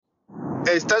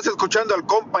Estás escuchando al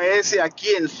compa S aquí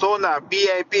en Zona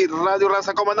VIP Radio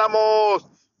Raza. ¿Cómo andamos?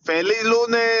 Feliz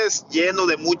lunes, lleno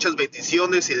de muchas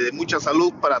bendiciones y de mucha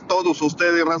salud para todos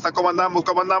ustedes, Raza. ¿Cómo andamos?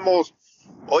 ¿Cómo andamos?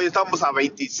 Hoy estamos a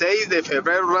 26 de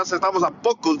febrero, Raza. Estamos a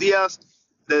pocos días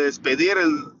de despedir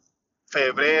el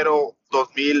febrero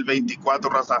 2024,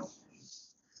 Raza.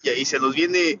 Y ahí se nos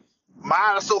viene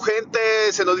marzo, gente.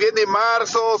 Se nos viene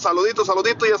marzo. Saluditos,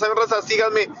 saluditos. Ya saben, Raza,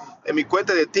 síganme en mi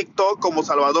cuenta de TikTok como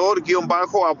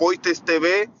Salvador-Aboites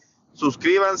TV.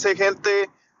 Suscríbanse, gente.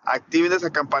 Activen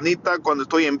esa campanita cuando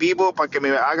estoy en vivo para que me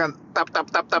hagan tap,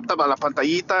 tap, tap, tap, tap a la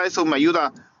pantallita. Eso me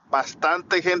ayuda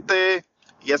bastante, gente.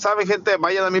 Ya saben, gente,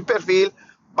 vayan a mi perfil,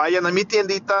 vayan a mi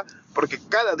tiendita, porque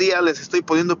cada día les estoy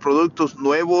poniendo productos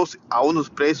nuevos a unos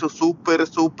precios súper,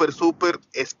 súper, súper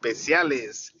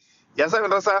especiales. Ya saben,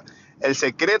 Raza, el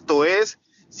secreto es,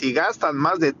 si gastan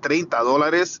más de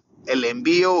 $30, el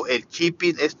envío, el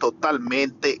shipping es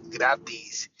totalmente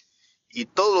gratis. Y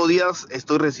todos los días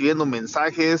estoy recibiendo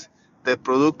mensajes de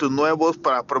productos nuevos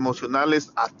para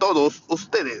promocionarles a todos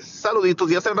ustedes. Saluditos,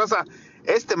 ya saben, Raza,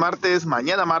 este martes,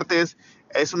 mañana martes,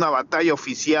 es una batalla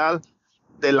oficial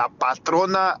de la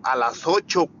patrona a las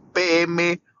 8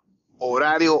 p.m.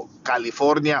 horario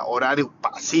California, horario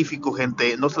Pacífico,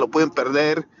 gente. No se lo pueden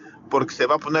perder porque se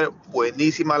va a poner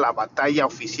buenísima la batalla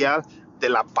oficial de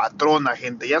la patrona,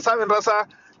 gente. Ya saben, Raza,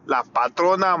 la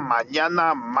patrona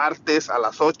mañana martes a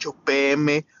las 8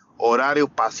 p.m. horario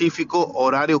Pacífico,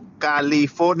 horario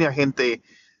California, gente.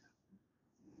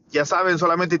 Ya saben,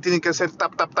 solamente tienen que hacer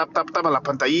tap, tap, tap, tap, tap a la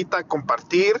pantallita,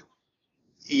 compartir.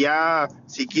 Y ya,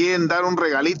 si quieren dar un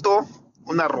regalito,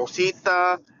 una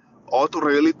rosita, otro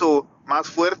regalito más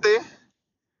fuerte,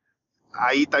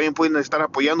 ahí también pueden estar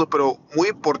apoyando, pero muy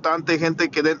importante, gente,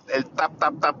 que den el tap,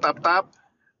 tap, tap, tap, tap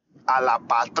a la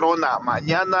patrona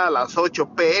mañana a las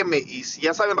 8 p.m. Y si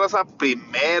ya saben, Raza,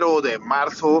 1 de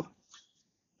marzo,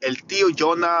 el tío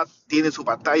Jonah tiene su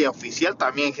batalla oficial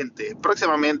también, gente,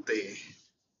 próximamente.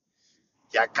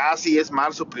 Ya casi es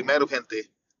marzo 1,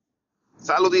 gente.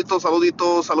 Saluditos,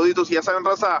 saluditos, saluditos. Y ya saben,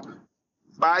 Raza,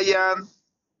 vayan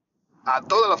a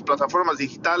todas las plataformas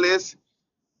digitales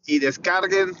y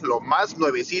descarguen lo más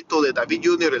nuevecito de David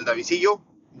Jr., el Davidcillo,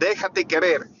 Déjate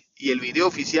Querer. Y el video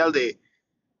oficial de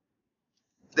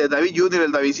David Jr.,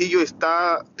 el Davidcillo,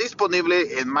 está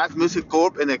disponible en Mac Music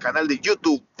Corp en el canal de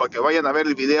YouTube. Para que vayan a ver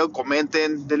el video,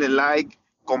 comenten, denle like,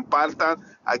 compartan,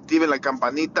 activen la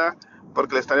campanita,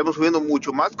 porque le estaremos subiendo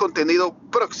mucho más contenido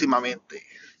próximamente.